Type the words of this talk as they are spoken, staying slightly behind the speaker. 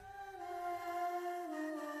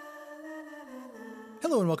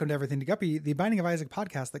Hello and welcome to Everything to Guppy, the Binding of Isaac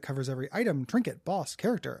podcast that covers every item, trinket, boss,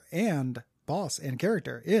 character in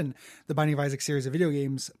the Binding of Isaac series of video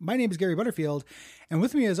games. My name is Gary Butterfield, and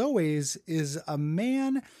with me as always is a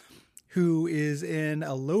man who is in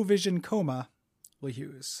a low vision coma, Will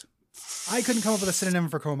Hughes. I couldn't come up with a synonym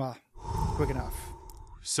for coma quick enough.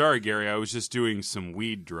 Sorry, Gary, I was just doing some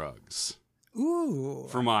weed drugs. Ooh.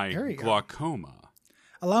 For my glaucoma. Go.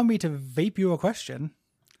 Allow me to vape you a question.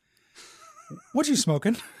 What you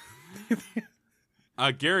smoking?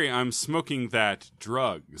 Gary, I'm smoking that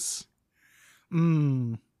drugs.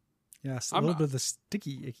 Yes, a little bit of the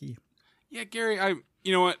sticky icky. Yeah, Gary,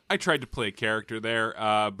 you know what? I tried to play a character there,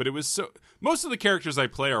 but it was most of the characters I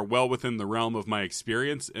play are well within the realm of my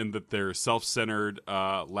experience in that they're self-centered,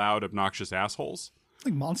 loud, obnoxious assholes.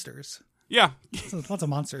 Like monsters. Yeah. Lots of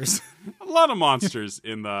monsters. A lot of monsters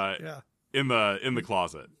in the in the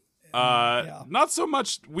closet. Not so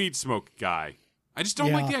much weed smoke guy. I just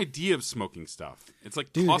don't like the idea of smoking stuff. It's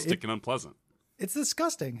like caustic and unpleasant. It's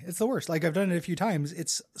disgusting. It's the worst. Like, I've done it a few times.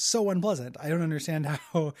 It's so unpleasant. I don't understand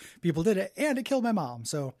how people did it, and it killed my mom.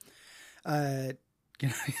 So,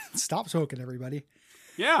 stop smoking, everybody.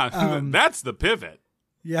 Yeah, that's the pivot.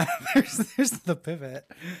 Yeah, there's the pivot,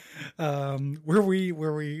 where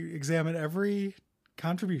we examine every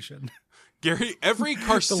contribution. Gary, every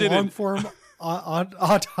carcinogen. The long form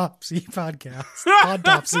autopsy podcast.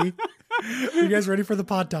 Podtopsy. Are you guys ready for the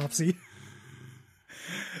podtopsy?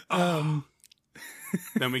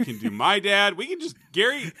 Then we can do my dad. We can just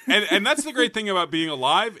Gary, and that's the great thing about being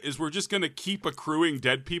alive is we're just going to keep accruing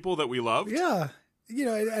dead people that we love. Yeah,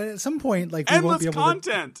 at some point, like we endless won't be able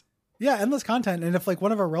content. To, yeah, endless content. And if like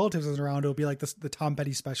one of our relatives is around, it'll be like the Tom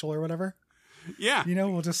Petty special or whatever. Yeah,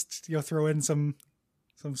 we'll just throw in some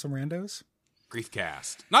randos.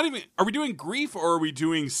 Griefcast. Not even. Are we doing grief or are we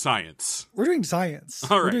doing science? We're doing science.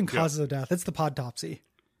 All right, we're doing causes of death. It's the podtopsy,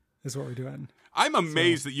 is what we're doing. I'm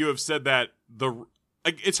amazed that you have said that.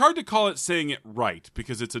 It's hard to call it saying it right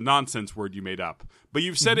because it's a nonsense word you made up, but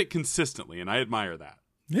you've said it consistently, and I admire that.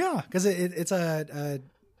 Yeah, because it's a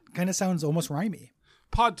kind of sounds almost rhymey.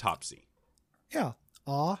 Podtopsy. Yeah,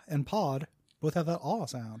 aw and pod both have that aw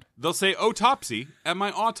sound. They'll say autopsy at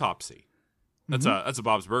my autopsy. That's a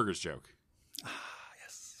Bob's Burgers joke.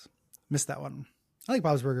 Yes. Missed that one. I like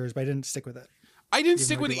Bob's Burgers, but I didn't stick with it. I didn't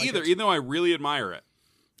stick with it either, even though I really admire it.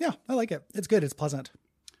 Yeah, I like it. It's good. It's pleasant.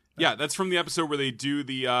 Yeah, that's from the episode where they do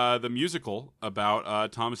the musical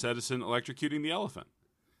about Thomas Edison electrocuting the elephant.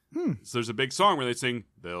 So there's a big song where they sing,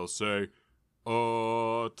 they'll say,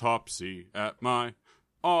 autopsy at my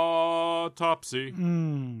autopsy.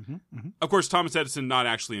 Of course, Thomas Edison not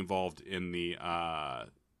actually involved in the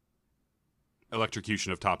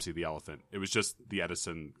electrocution of Topsy the elephant. It was just the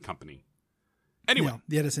Edison company. Anyway.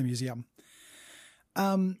 The Edison Museum.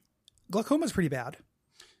 Glaucoma's pretty bad.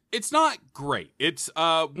 It's not great. It's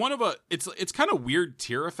it's kind of weird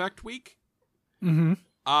tear effect week.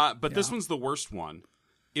 But this one's the worst one.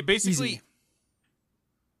 It basically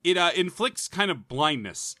inflicts kind of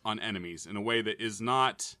blindness on enemies in a way that is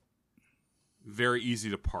not very easy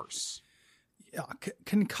to parse. Yeah,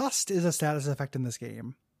 concussed is a status effect in this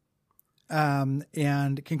game.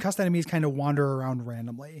 And concussed enemies kind of wander around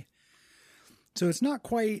randomly. So it's not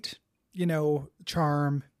quite,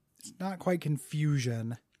 charm. It's not quite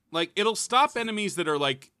confusion. Like, it'll stop enemies that are,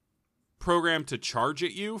 like, programmed to charge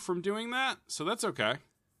at you from doing that. So that's okay.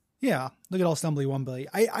 Yeah. Look at all stumbly wumbly.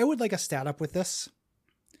 I would like a stat up with this.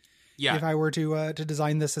 Yeah. If I were to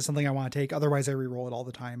design this as something I want to take. Otherwise, I re-roll it all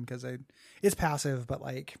the time because it's passive, but,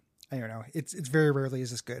 like, I don't know. It's very rarely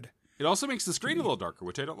is this good. It also makes the screen a little darker,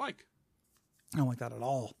 which I don't like. I don't like that at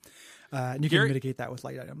all. And you can mitigate that with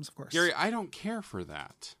light items, of course. Gary, I don't care for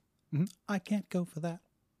that. I can't go for that.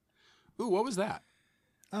 Ooh, what was that?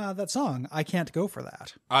 That song, I Can't Go For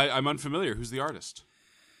That. I'm unfamiliar. Who's the artist?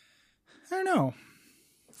 I don't know.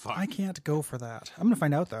 Fuck. I can't go for that. I'm going to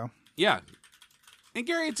find out, though. Yeah. And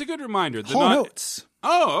Gary, it's a good reminder. Hall Notes.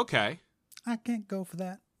 Oh, okay. I can't go for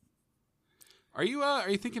that. Are you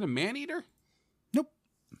thinking of Maneater? Nope.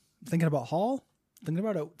 Thinking about Hall? Thinking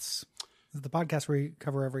about Oats. This is the podcast where we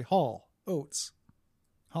cover every Hall. Oats.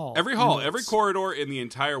 Hall. Every hall, every corridor in the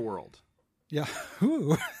entire world. Yeah.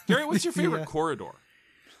 Ooh. Gary, what's your favorite corridor?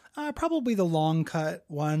 Probably the long cut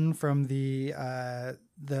one from the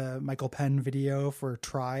Michael Penn video for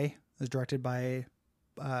Try. It was directed by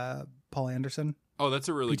Paul Anderson. Oh, that's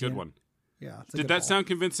a really good one. Yeah. Did that sound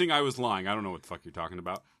convincing? I was lying. I don't know what the fuck you're talking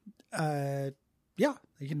about. Yeah,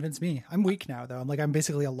 you convinced me. I'm weak now, though. I'm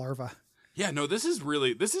basically a larva. Yeah, no, this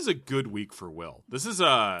is a good week for Will. This is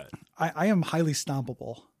I am highly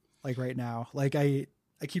stompable, right now. I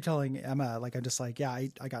keep telling Emma, I'm just I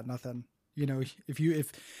got nothing. you know, if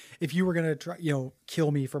you were going to try, you know,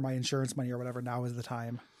 kill me for my insurance money or whatever, now is the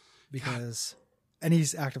time, because any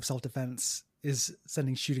act of self-defense is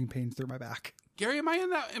sending shooting pains through my back. Gary, am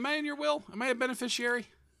I in your will? Am I a beneficiary?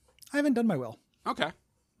 I haven't done my will. Okay.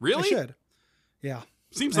 Really? I should. Yeah.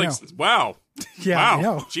 Seems like, wow. Yeah. Wow. I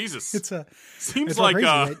know. Jesus. Seems like, crazy,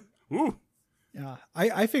 right? Ooh. Yeah.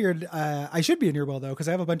 I figured, I should be in your will though, because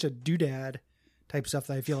I have a bunch of doodad type stuff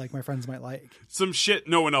that I feel like my friends might like. Some shit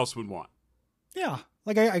no one else would want. Yeah.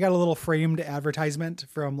 Like I got a little framed advertisement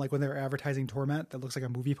from like when they were advertising Torment that looks like a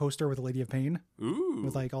movie poster with a Lady of Pain. Ooh.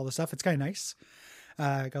 With like all the stuff. It's kind of nice.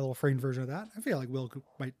 Got a little framed version of that. I feel like Will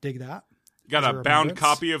might dig that. Got a bound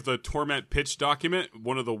copy of the Torment pitch document.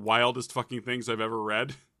 One of the wildest fucking things I've ever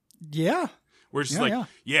read. Yeah. We're just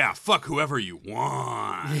fuck whoever you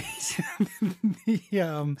want.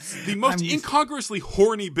 The most incongruously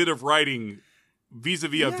horny bit of writing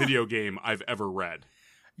vis-a-vis a video game I've ever read.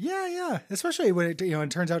 Yeah. Especially when it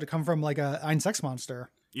turns out to come from like ein Sex Monster.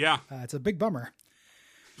 Yeah. It's a big bummer.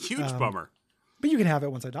 Huge bummer. But you can have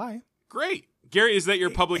it once I die. Great. Gary, is that your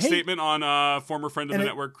public statement on former friend of the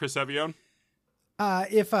network, Chris Evione?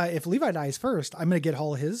 If Levi dies first, I'm going to get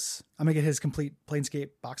all his. I'm going to get his complete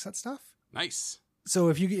Planescape box set stuff. Nice. So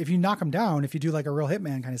if you knock him down, if you do like a real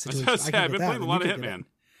Hitman kind of situation, I've been playing a lot of Hitman.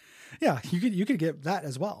 Yeah, you could get that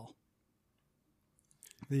as well.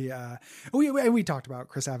 We talked about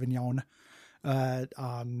Chris Avignon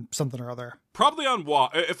on something or other. Probably on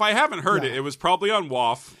WAF. If I haven't heard it was probably on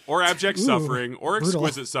WAF or Abject Suffering or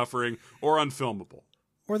Exquisite Suffering or Unfilmable.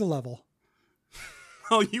 Or The Level.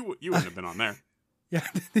 Well, you wouldn't have been on there. Yeah,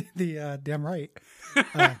 the damn right.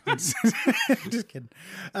 Just kidding.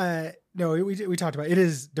 No, we talked about it. It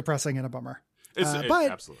is depressing and a bummer.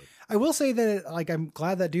 But absolutely. I will say that I'm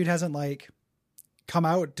glad that dude hasn't come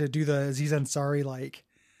out to do the Aziz Ansari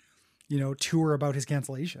tour about his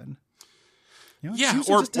cancellation. Yeah,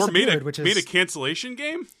 or made a cancellation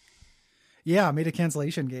game. Yeah, made a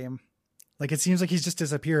cancellation game. It seems like he's just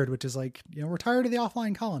disappeared, which is we're tired of the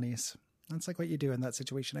offline colonies. That's what you do in that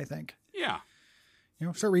situation, I think. Yeah.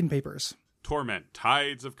 Start reading papers. Torment,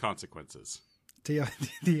 Tides of Consequences. They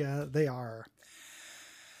are.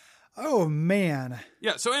 Oh, man.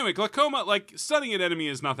 Yeah, so anyway, glaucoma, studying an enemy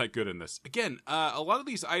is not that good in this. Again, a lot of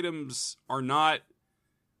these items are not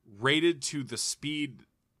rated to the speed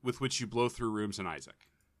with which you blow through rooms in Isaac.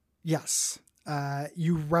 Yes.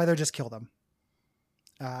 You rather just kill them.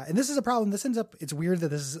 And this is a problem. It's weird that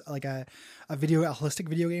this is a holistic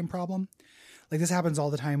video game problem. This happens all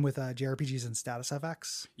the time with JRPGs and status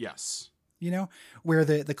FX. Yes. Where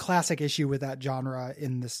the classic issue with that genre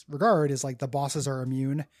in this regard is the bosses are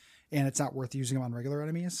immune and it's not worth using them on regular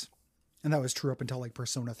enemies. And that was true up until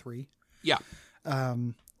Persona 3. Yeah.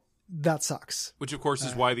 That sucks. Which of course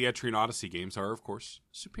is why the Etrian Odyssey games are of course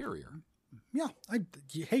superior. Yeah.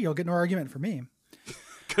 Hey, you'll get no argument from me.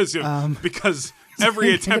 Because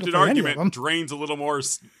every attempted argument drains a little more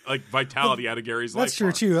vitality out of Gary's life. That's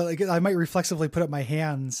true too. I might reflexively put up my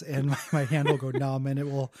hands and my hand will go numb and it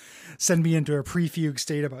will send me into a pre-fugue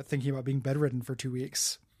state about thinking about being bedridden for 2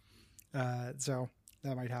 weeks. So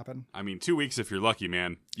that might happen. I mean, 2 weeks if you're lucky,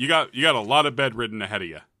 man. You got a lot of bedridden ahead of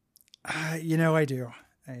you. I do.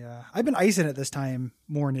 I've been icing it this time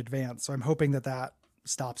more in advance, so I'm hoping that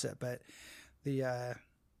stops it. But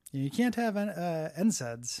you can't have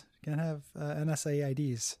NSAIDs. You can't have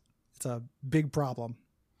NSAIDs. It's a big problem.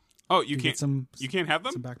 Oh, you can't have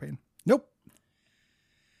them? Some back pain. Nope.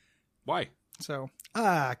 Why? So,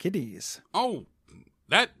 kidneys. Oh,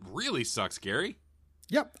 that really sucks, Gary.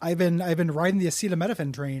 Yep. I've been riding the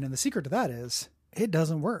acetaminophen train, and the secret to that is it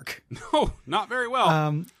doesn't work. No, not very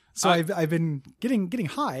well. So I've been getting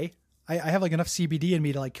high. I have enough CBD in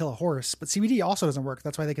me to kill a horse, but CBD also doesn't work.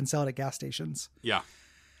 That's why they can sell it at gas stations. Yeah.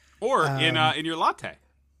 Or in your latte.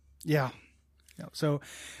 Yeah. So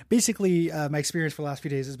basically, my experience for the last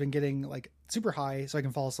few days has been getting super high so I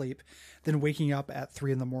can fall asleep, then waking up at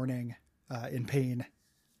 3 a.m. In pain,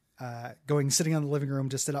 sitting on the living room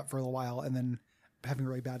to sit up for a little while, and then having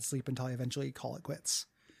really bad sleep until I eventually call it quits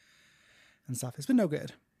and stuff. It's been no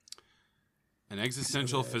good. An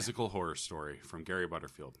existential physical horror story from Gary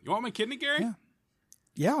Butterfield. You want my kidney, Gary?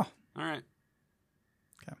 Yeah. All right.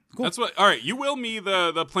 Okay. Cool. All right. You will me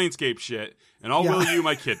the Planescape shit, and I'll will you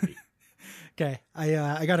my kidney. Okay.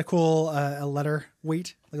 I got a cool a letter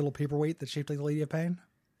weight, a little paperweight that's shaped like the Lady of Pain.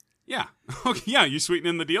 Yeah. Okay. Yeah. You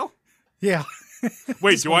sweetening the deal? Yeah.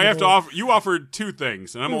 Wait. Do I have to offer? You offered 2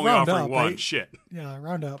 things, and I'm only offering one. Shit. Yeah.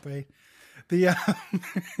 Round up. Well,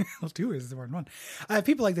 2 is more than 1. If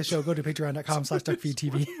people like this show, go to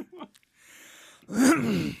patreon.com/duckfeedtv.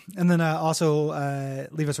 And then also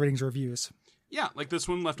leave us ratings or reviews. Yeah, like this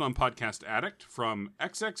one left on Podcast Addict from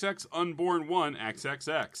XXX Unborn 1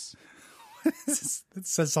 XXX. It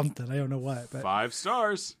says something. I don't know what. But... 5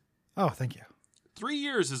 stars. Oh, thank you. 3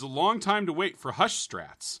 years is a long time to wait for Hush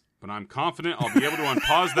Strats, but I'm confident I'll be able to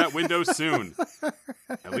unpause that window soon.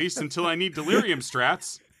 At least until I need Delirium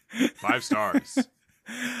Strats. 5 stars.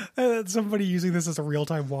 Somebody using this as a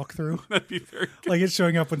real-time walkthrough. That'd be very good. Like it's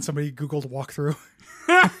showing up when somebody Googled walkthrough.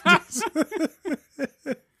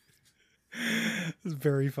 It's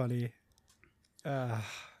very funny.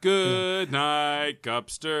 Good night,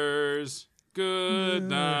 Gupsters. Good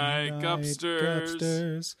night,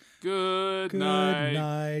 Gupsters. Good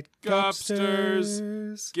night,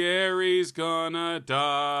 Gupsters. Gary's gonna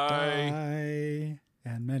die.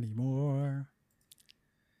 And many more.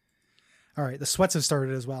 All right, the sweats have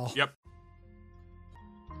started as well. Yep.